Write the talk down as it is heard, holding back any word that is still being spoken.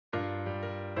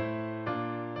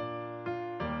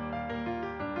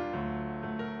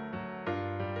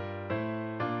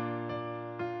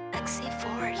sexy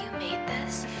for you made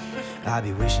this. I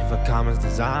be wishing for Commons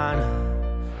designer.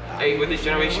 Hey, with this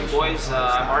GenerationBoyz,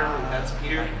 I'm Martin, that's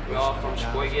Peter. We all from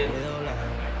Sheboygan.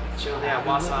 Chilling at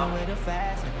wausau.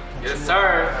 Yes,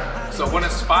 sir. So what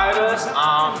inspired us?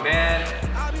 Man,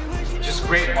 just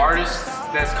great artists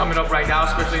that's coming up right now,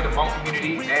 especially in the Hmong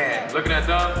community. And looking at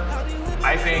them,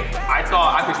 I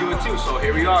thought I could do it too. So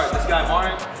here we are. This guy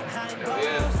Martin.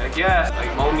 Heck yeah, like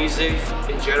Hmong music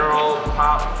in general,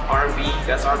 pop, R&B,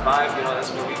 that's our vibe, you know,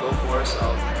 that's what we go for. So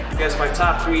I guess my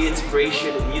top 3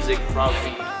 inspiration in music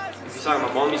probably, if you're talking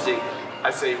about Hmong music,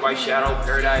 I'd say White Shadow,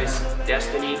 Paradise,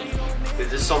 Destiny, because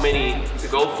there's so many to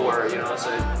go for, you know, so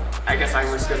I guess I'm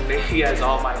just gonna name you as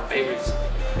all my favorites.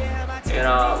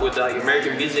 And with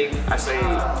American music, I say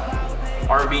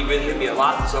R&B really hit me a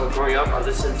lot. So growing up, I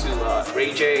listened to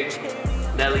Ray J,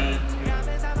 Nelly,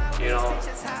 you know,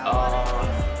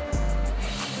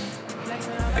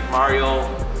 like Mario,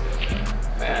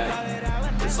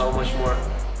 and so much more.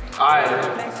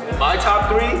 Alright, my top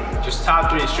 3, just top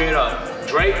 3 straight up.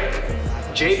 Drake,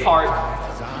 Jay Park,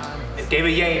 and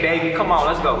David Yang, baby. Come on,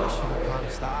 let's go.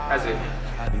 That's it.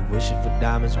 I be wishing for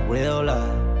diamonds in real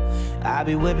love. I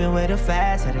be whipping with a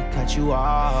fast how to cut you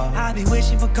off. I be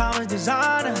wishing for Commons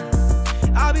designer.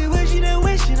 I be wishing and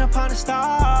wishing upon a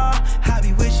star. I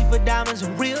be wishing for diamonds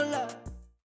in real love.